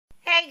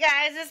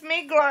guys, it's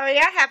me,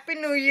 Gloria. Happy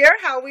New Year.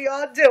 How we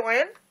all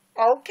doing?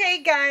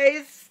 Okay,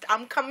 guys,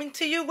 I'm coming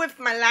to you with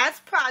my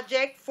last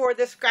project for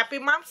the Scrappy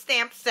Mom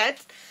stamp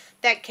sets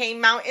that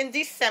came out in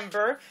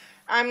December.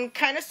 I'm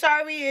kind of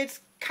sorry it's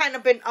kind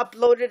of been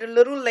uploaded a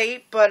little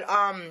late, but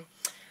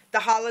the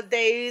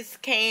holidays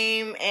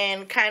came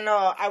and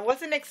I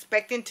wasn't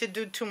expecting to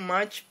do too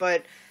much,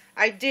 but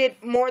I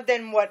did more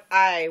than what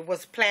I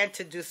was planned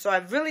to do, so I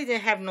really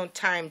didn't have no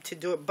time to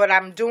do it, but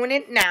I'm doing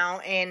it now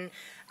and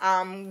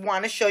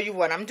want to show you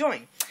what I'm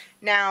doing.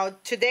 Now,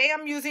 today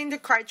I'm using the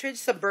cartridge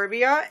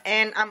Suburbia,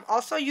 and I'm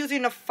also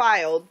using a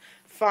file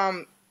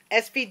from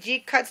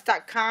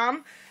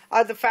svgcuts.com.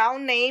 The file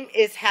name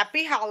is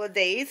Happy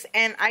Holidays,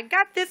 and I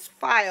got this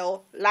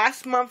file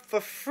last month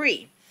for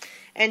free.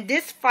 And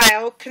this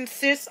file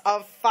consists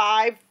of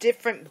 5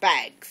 different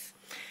bags.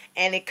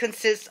 And it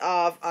consists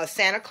of a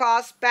Santa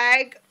Claus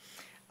bag,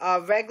 a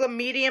regular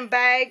medium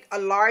bag, a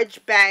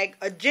large bag,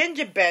 a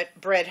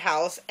gingerbread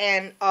house,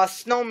 and a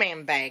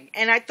snowman bag.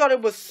 And I thought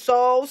it was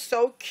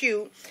so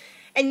cute.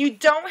 And you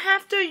don't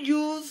have to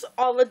use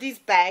all of these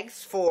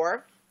bags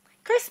for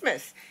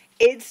Christmas.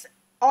 It's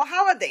all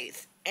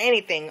holidays.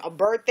 Anything, a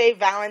birthday,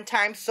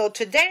 Valentine. So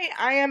today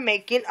I am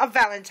making a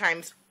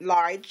Valentine's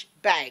large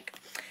bag.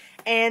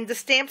 And the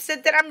stamp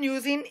set that I'm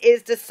using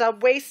is the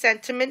Subway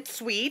Sentiment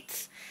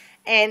Sweets.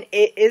 And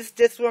it is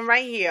this one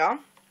right here.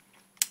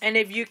 And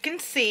if you can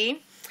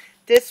see,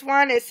 this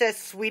one, it says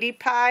Sweetie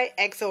Pie,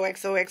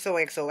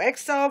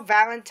 XOXOXOXOXO,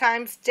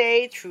 Valentine's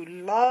Day, True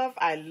Love,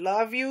 I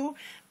Love You,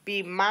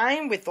 Be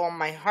Mine with All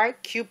My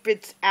Heart,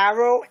 Cupid's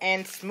Arrow,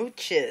 and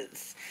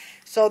Smooches.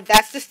 So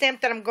that's the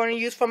stamp that I'm going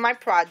to use for my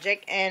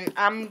project. And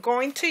I'm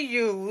going to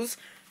use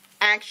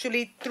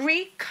actually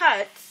 3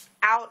 cuts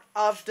out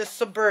of the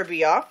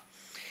Suburbia.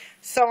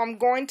 So I'm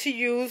going to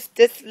use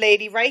this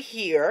lady right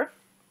here.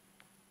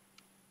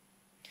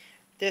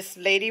 This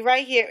lady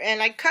right here,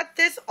 and I cut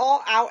this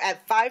all out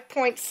at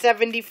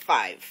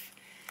 5.75.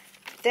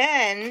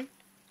 Then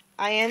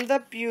I end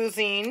up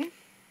using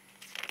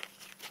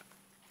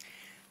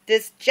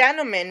this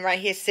gentleman right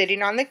here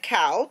sitting on the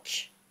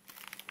couch,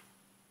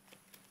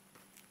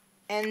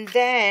 and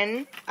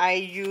then I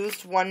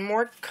used one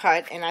more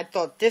cut, and I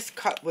thought this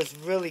cut was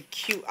really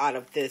cute out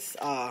of this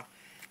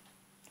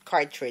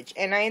cartridge,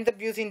 and I end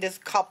up using this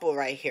couple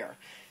right here.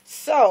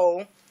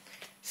 So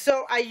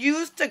I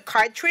used the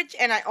cartridge,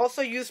 and I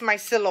also used my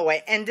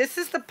silhouette. And this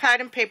is the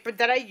pattern paper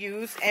that I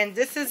use. And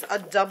this is a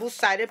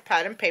double-sided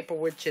pattern paper,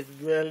 which is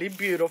really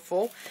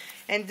beautiful.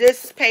 And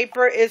this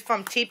paper is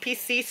from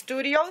TPC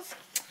Studios.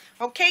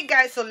 Okay,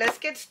 guys, so let's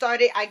get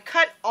started. I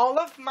cut all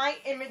of my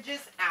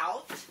images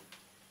out.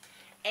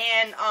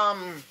 And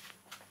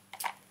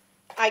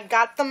I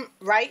got them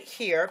right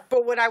here.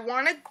 But what I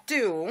want to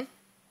do,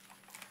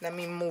 let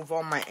me move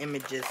all my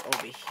images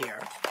over here.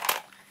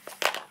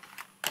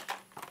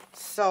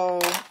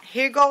 So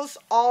here goes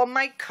all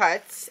my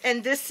cuts,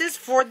 and this is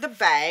for the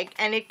bag,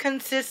 and it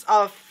consists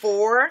of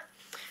 4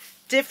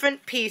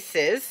 different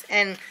pieces,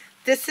 and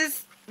this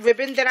is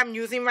ribbon that I'm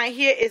using right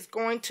here is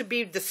going to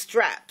be the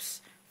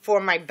straps for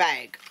my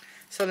bag.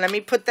 So let me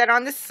put that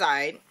on the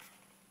side.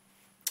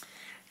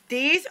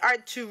 These are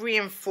to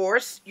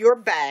reinforce your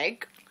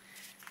bag.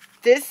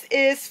 This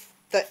is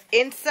the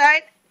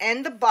inside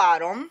and the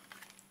bottom.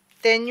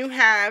 Then you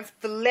have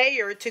the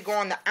layer to go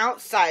on the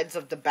outsides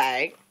of the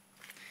bag.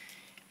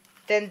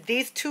 Then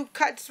these 2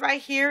 cuts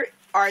right here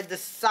are the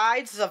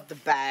sides of the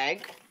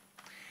bag.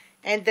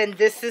 And then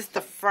this is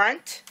the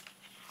front.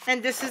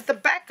 And this is the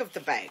back of the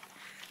bag.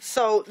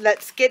 So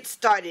let's get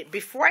started.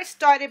 Before I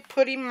started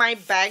putting my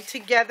bag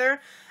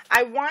together,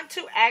 I want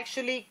to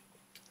actually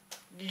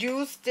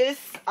use this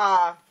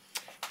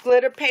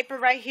glitter paper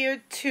right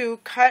here to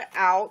cut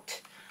out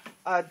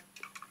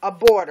a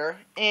border.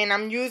 And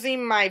I'm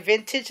using my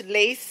vintage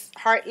lace,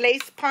 heart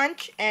lace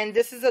punch. And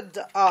this is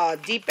a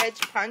deep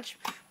edge punch.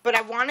 But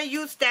I want to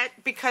use that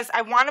because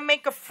I want to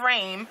make a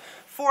frame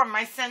for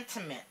my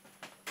sentiment.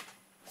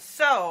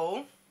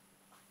 So,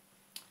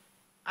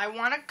 I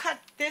want to cut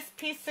this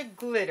piece of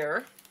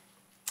glitter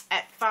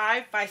at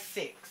 5 by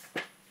 6.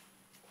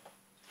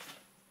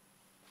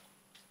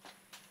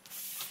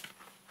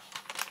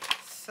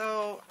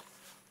 So,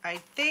 I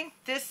think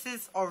this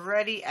is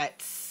already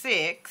at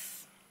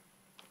 6.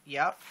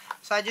 Yep.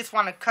 So, I just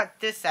want to cut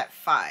this at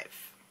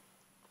 5.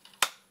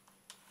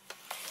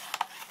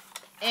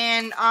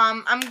 And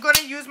I'm going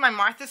to use my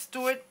Martha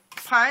Stewart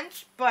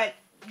punch, but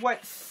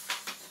what's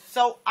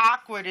so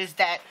awkward is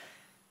that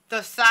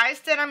the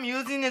size that I'm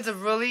using is a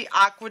really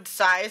awkward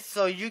size,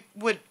 so you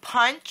would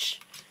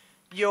punch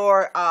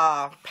your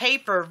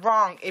paper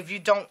wrong if you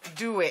don't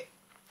do it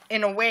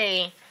in a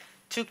way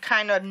to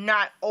kind of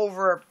not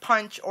over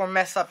punch or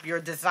mess up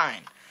your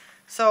design.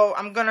 So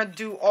I'm going to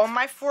do all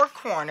my 4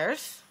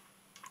 corners.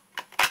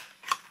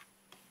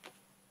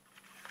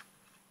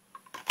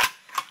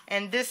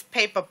 And this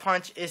paper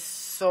punch is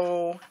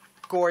so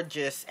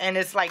gorgeous. And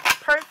it's like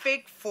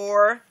perfect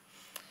for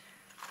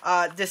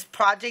this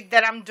project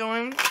that I'm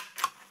doing.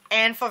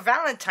 And for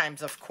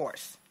Valentine's, of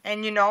course.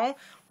 And you know,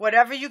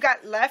 whatever you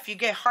got left, you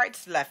get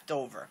hearts left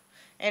over.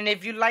 And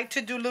if you like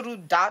to do little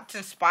dots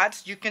and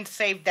spots, you can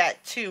save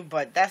that too.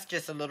 But that's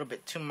just a little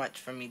bit too much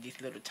for me, these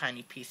little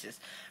tiny pieces.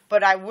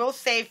 But I will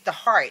save the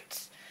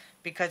hearts,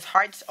 because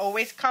hearts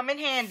always come in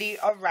handy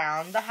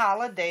around the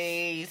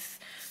holidays,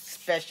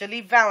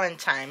 especially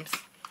Valentine's.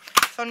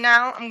 So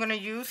now I'm going to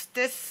use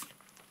this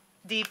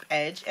deep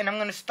edge, and I'm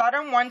going to start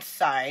on one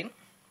side.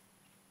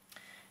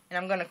 And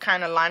I'm going to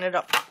kind of line it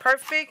up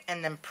perfect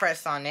and then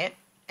press on it.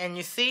 And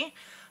you see?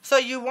 So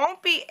you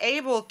won't be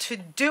able to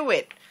do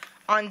it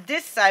on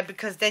this side,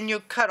 because then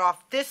you'll cut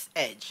off this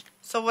edge.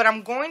 So what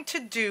I'm going to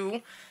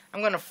do, I'm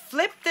going to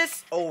flip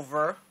this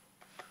over,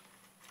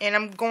 and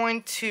I'm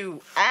going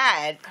to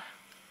add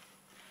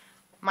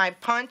my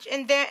punch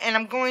in there, and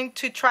I'm going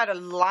to try to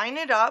line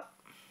it up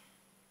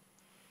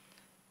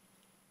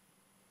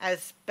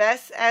as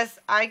best as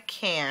I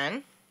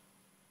can.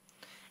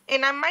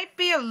 And I might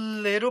be a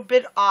little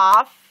bit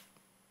off.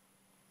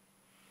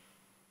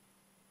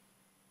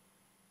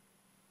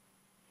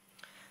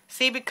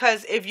 See,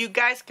 because if you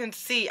guys can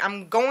see,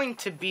 I'm going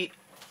to be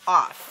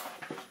off.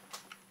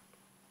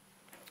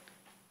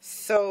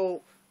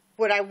 So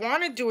what I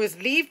want to do is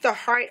leave the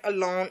heart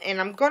alone, and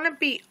I'm going to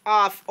be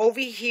off over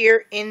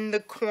here in the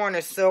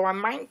corner. So I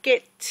might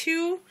get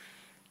 2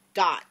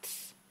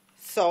 dots.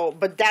 So,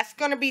 but that's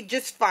going to be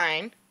just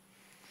fine.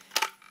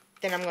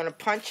 Then I'm going to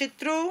punch it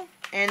through,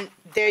 and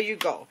there you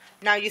go.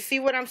 Now you see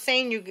what I'm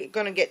saying? You're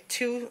going to get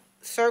 2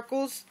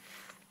 circles.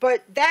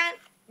 But that,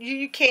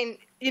 you can,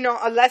 you know,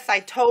 unless I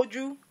told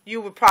you, you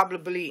would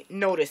probably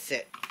notice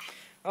it.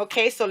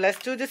 Okay, so let's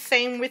do the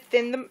same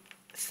within the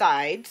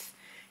sides.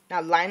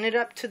 Now line it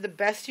up to the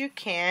best you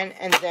can,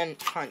 and then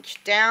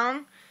punch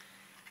down.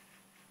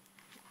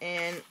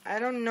 And I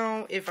don't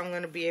know if I'm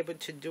going to be able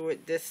to do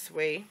it this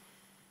way.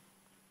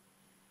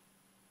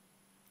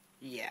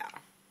 Yeah.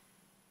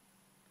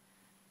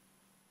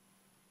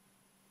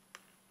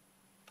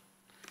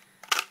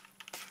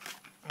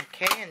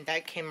 Okay, and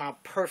that came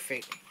out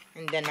perfect.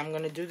 And then I'm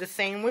going to do the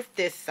same with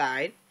this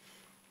side.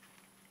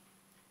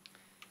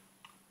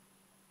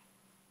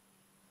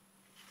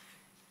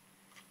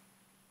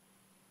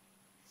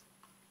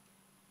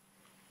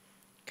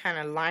 Kind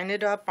of line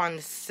it up on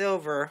the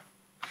silver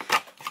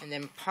and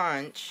then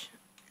punch.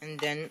 And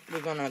then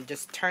we're going to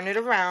just turn it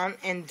around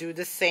and do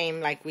the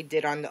same like we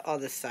did on the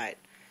other side.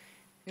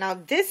 Now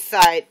this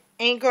side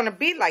ain't going to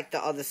be like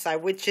the other side,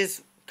 which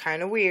is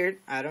kind of weird.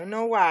 I don't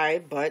know why,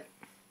 but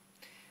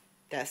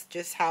that's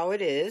just how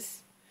it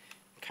is.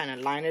 Kind of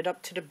line it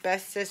up to the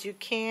best as you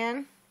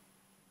can.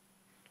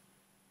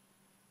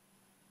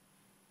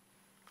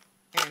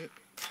 And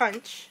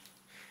punch.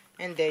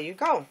 And there you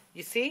go.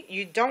 You see?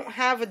 You don't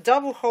have a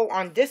double hole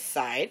on this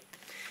side.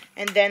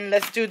 And then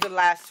let's do the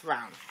last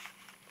round.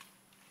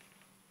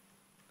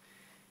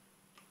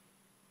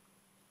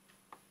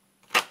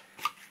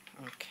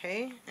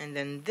 Okay. And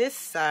then this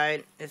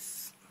side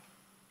is...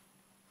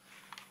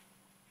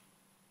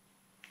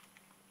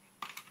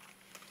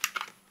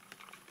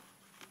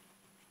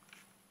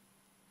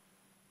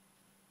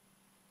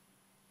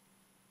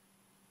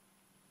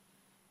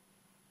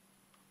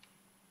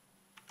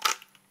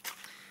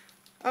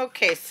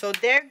 Okay, so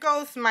there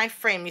goes my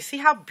frame. You see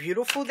how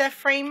beautiful that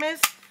frame is?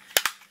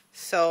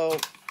 So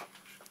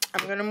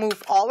I'm going to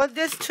move all of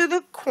this to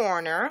the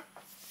corner,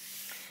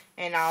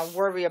 and I'll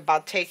worry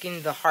about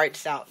taking the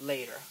hearts out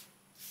later.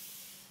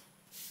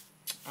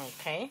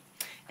 Okay,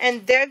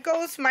 and there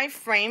goes my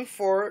frame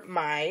for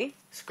my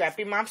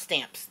Scrappy Mom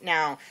stamps.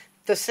 Now,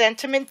 the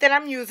sentiment that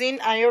I'm using,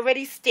 I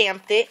already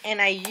stamped it,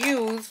 and I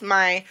use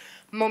my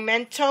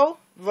Memento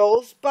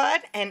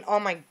Rosebud, and oh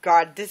my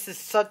god, this is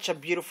such a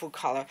beautiful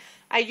color.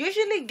 I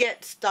usually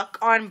get stuck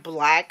on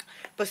black,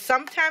 but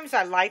sometimes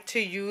I like to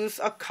use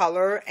a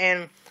color,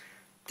 and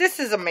this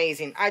is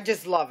amazing. I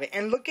just love it.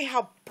 And look at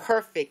how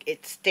perfect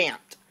it's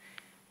stamped.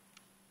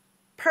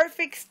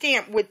 Perfect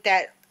stamp with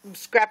that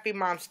Scrappy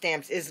Mom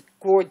stamps is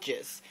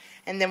gorgeous.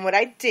 And then what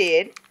I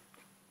did,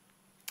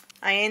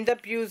 I end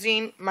up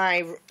using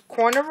my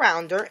corner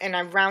rounder, and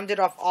I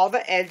rounded off all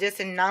the edges,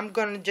 and now I'm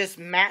going to just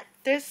mat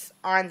this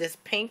on this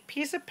pink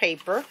piece of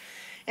paper,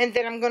 and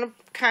then I'm going to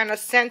kind of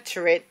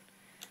center it.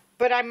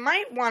 But I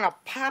might want to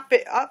pop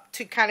it up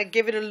to kind of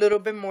give it a little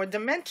bit more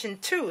dimension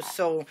too.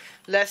 So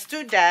let's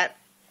do that.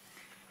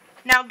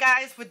 Now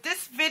guys, with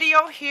this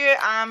video here,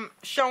 I'm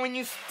showing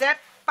you step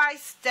by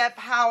step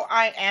how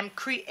I am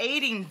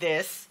creating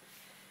this.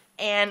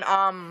 And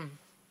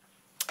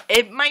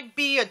it might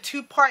be a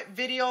 2-part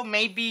video,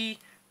 maybe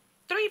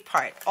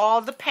 3-part,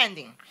 all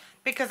depending.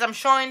 Because I'm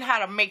showing how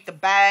to make the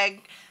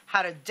bag,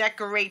 how to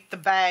decorate the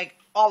bag,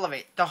 all of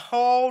it. The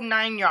whole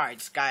 9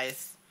 yards,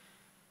 guys.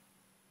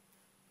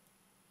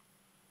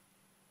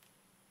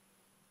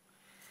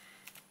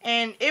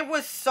 And it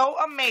was so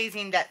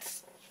amazing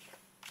that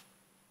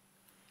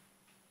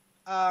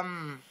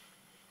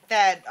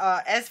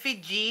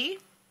SVG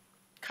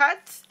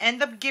cuts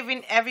end up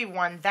giving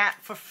everyone that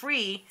for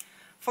free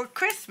for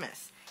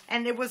Christmas.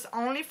 And it was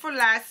only for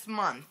last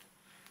month.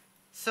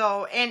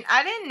 So, and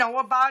I didn't know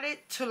about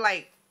it till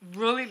like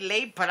really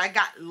late, but I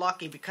got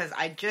lucky because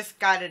I just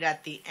got it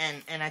at the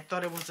end and I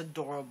thought it was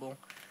adorable.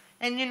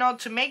 And you know,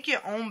 to make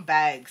your own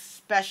bags,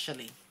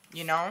 especially,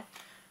 you know.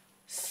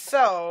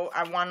 So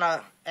I want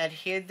to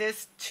adhere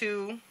this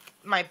to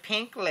my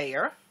pink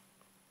layer.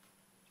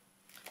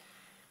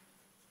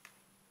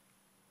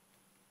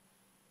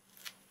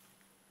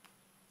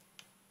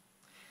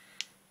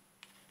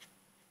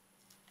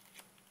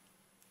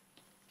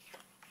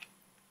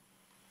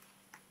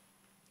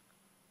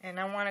 And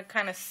I want to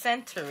kind of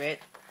center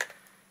it.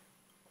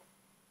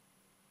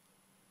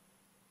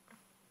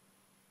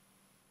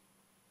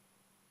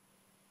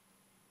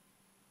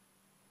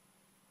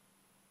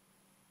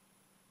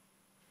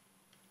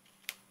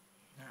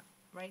 Not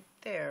right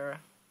there.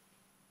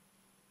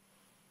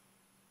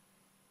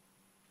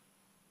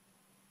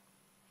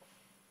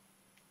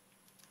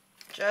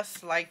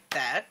 Just like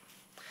that.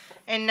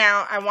 And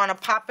now I want to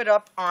pop it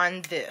up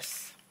on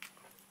this.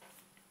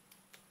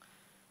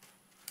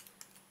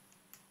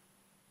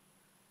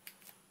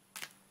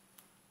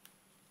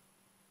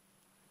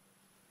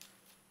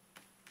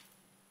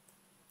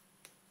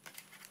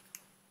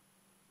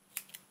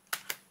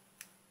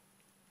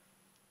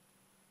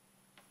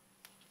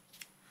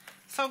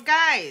 So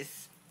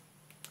guys,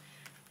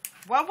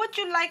 what would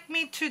you like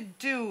me to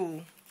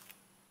do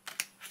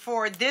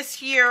for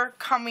this year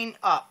coming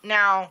up?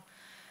 Now,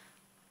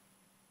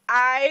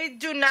 I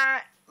do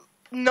not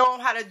know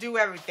how to do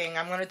everything.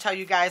 I'm going to tell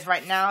you guys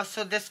right now.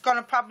 So there's going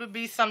to probably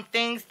be some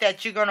things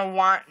that you're going to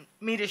want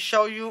me to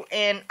show you,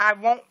 and I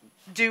won't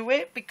do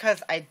it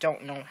because I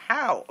don't know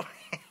how.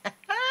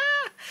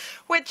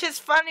 Which is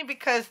funny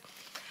because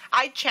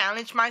I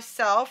challenge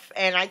myself,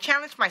 and I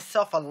challenge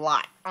myself a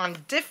lot on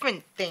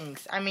different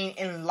things. I mean,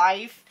 in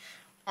life,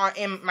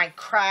 in my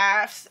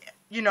crafts,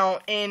 you know,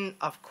 in,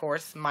 of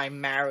course, my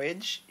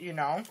marriage, you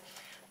know.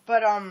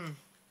 But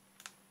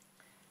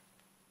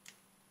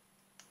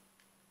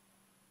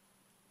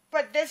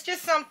there's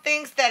just some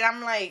things that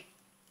I'm like,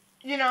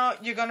 you know,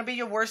 you're going to be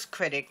your worst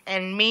critic.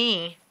 And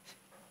me,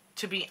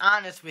 to be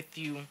honest with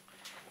you,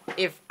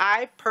 if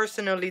I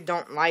personally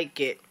don't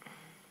like it,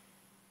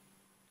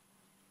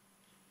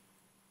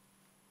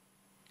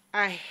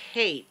 I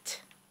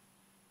hate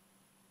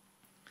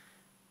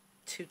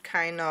to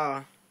kind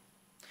of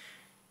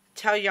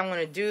tell you I'm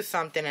going to do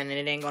something and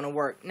it ain't going to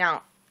work.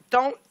 Now,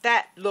 don't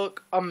that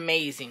look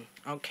amazing?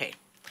 Okay.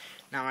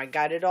 Now, I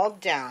got it all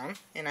down,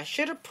 and I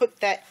should have put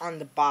that on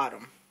the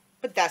bottom.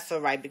 But that's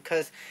alright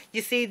because,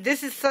 you see,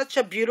 this is such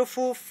a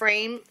beautiful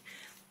frame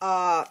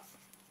that's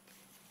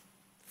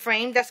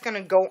going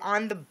to go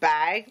on the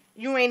bag.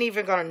 You ain't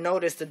even going to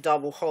notice the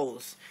double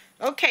holes.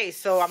 Okay,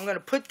 so I'm going to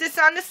put this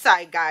on the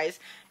side, guys.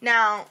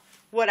 Now,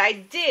 what I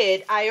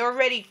did, I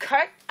already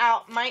cut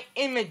out my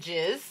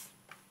images.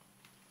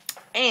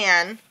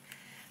 And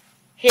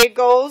here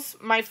goes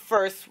my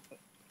first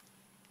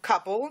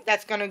couple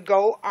that's going to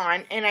go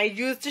on. And I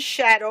used the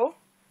shadow.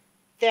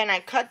 Then I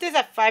cut this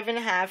at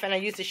 5.5. And I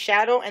used the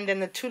shadow and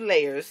then the 2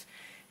 layers.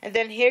 And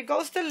then here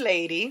goes the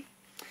lady.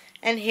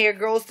 And here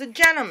goes the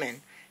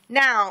gentleman.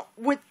 Now,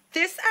 with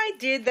this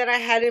idea that I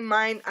had in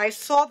mind, I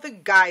saw the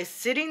guy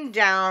sitting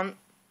down,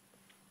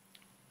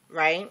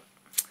 right?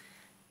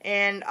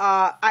 And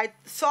I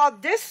saw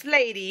this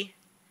lady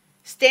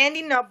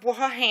standing up with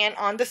her hand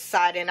on the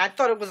side, and I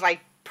thought it was like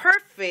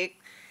perfect,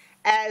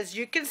 as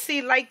you can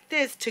see, like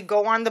this, to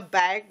go on the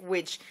bag,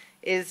 which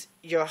is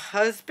your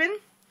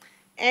husband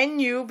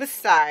and you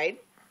beside.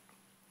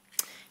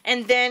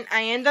 And then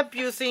I end up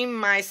using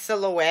my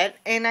silhouette,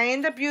 and I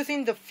end up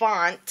using the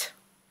font.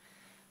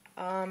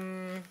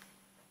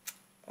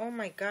 Oh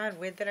my God,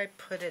 where did I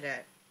put it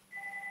at?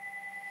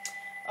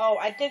 Oh,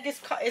 I think it's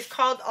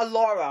called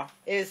Allura.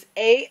 It's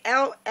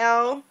A-L-L-U-R-A.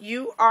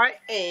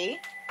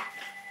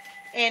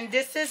 And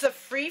this is a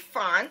free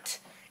font.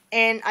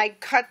 And I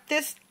cut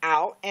this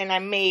out and I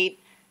made,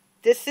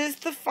 this is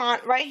the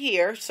font right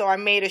here. So I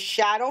made a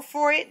shadow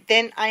for it.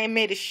 Then I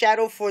made a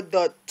shadow for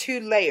the 2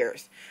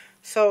 layers.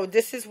 So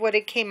this is what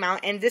it came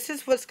out. And this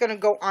is what's going to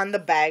go on the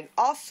bag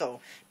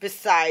also.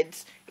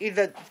 Besides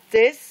either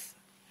this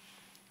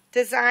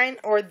design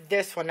or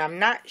this one. I'm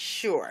not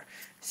sure.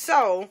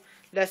 So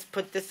let's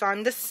put this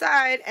on the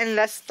side and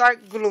let's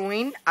start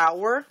gluing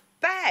our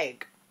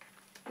bag.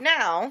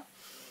 Now,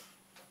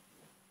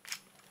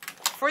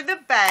 for the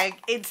bag,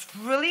 it's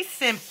really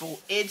simple.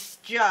 It's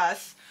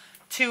just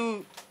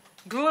to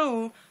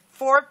glue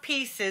 4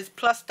 pieces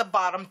plus the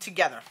bottom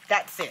together.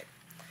 That's it.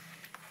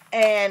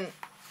 And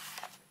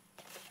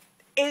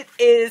it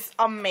is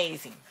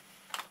amazing.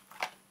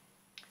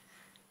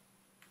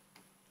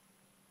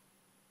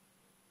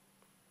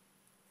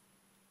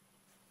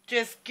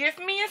 Just give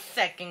me a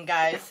second,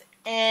 guys,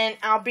 and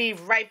I'll be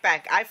right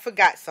back. I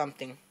forgot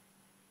something.